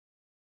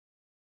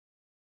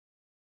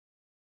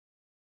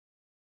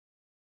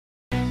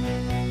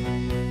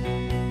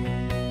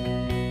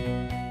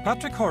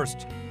Patrick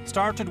Hurst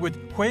started with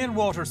Whale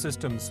Water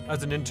Systems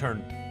as an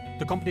intern.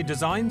 The company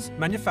designs,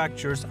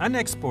 manufactures and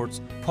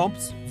exports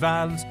pumps,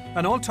 valves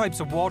and all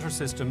types of water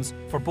systems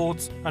for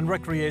boats and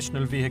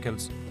recreational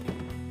vehicles.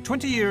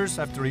 20 years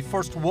after he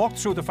first walked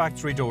through the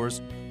factory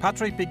doors,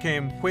 Patrick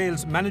became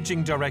Whale's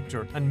managing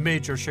director and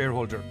major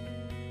shareholder.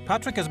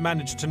 Patrick has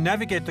managed to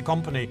navigate the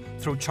company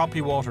through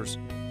choppy waters.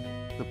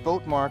 The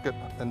boat market,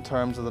 in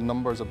terms of the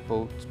numbers of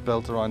boats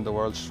built around the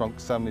world, shrunk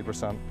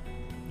 70%.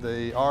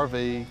 The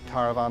RV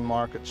caravan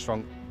market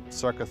shrunk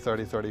circa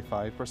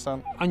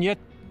 30–35%. And yet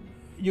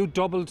you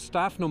doubled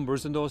staff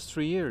numbers in those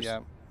 3 years. Yeah,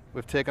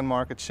 we've taken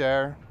market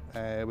share,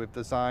 we've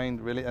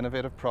designed really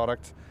innovative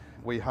product,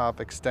 we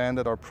have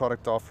extended our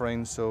product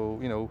offering, so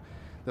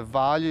the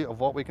value of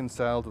what we can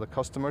sell to the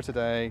customer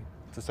today,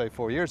 to say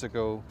 4 years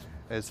ago,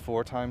 is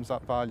 4 times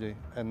that value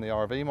in the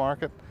RV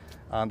market,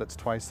 and it's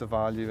twice the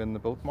value in the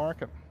boat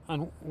market.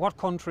 And what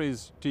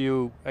countries do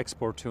you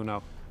export to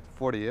now?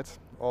 48,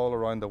 all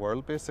around the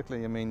world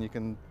basically. I mean, you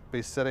can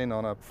be sitting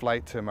on a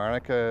flight to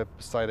America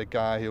beside a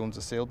guy who owns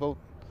a sailboat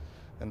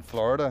in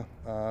Florida,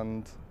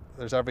 and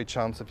there's every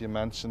chance if you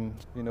mention,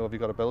 if you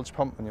got a bilge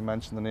pump and you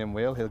mention the name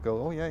Whale, he'll go,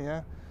 oh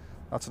yeah,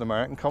 that's an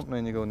American company,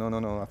 and you go,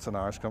 no, that's an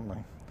Irish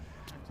company.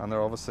 And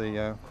they're obviously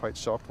quite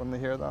shocked when they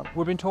hear that.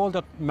 We've been told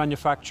that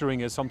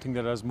manufacturing is something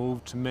that has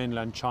moved to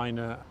mainland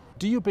China.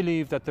 Do you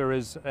believe that there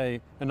is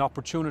an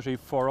opportunity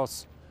for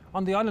us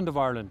on the island of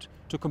Ireland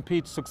to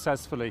compete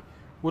successfully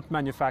with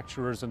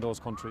manufacturers in those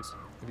countries?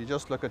 If you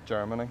just look at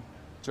Germany,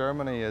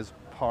 Germany is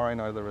powering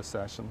out of the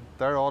recession.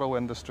 Their auto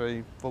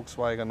industry,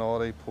 Volkswagen,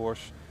 Audi,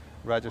 Porsche,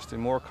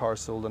 registering more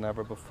cars sold than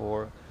ever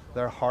before.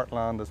 Their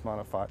heartland is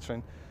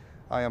manufacturing.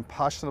 I am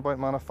passionate about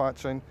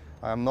manufacturing.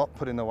 I am not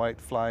putting the white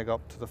flag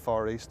up to the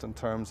Far East in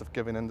terms of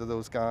giving in to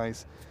those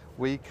guys.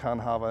 We can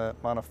have a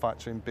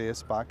manufacturing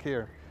base back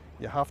here.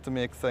 You have to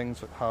make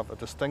things that have a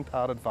distinct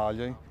added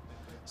value.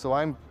 So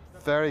I'm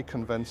very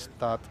convinced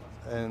that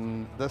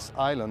in this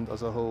island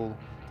as a whole,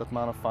 that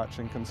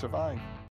manufacturing can survive.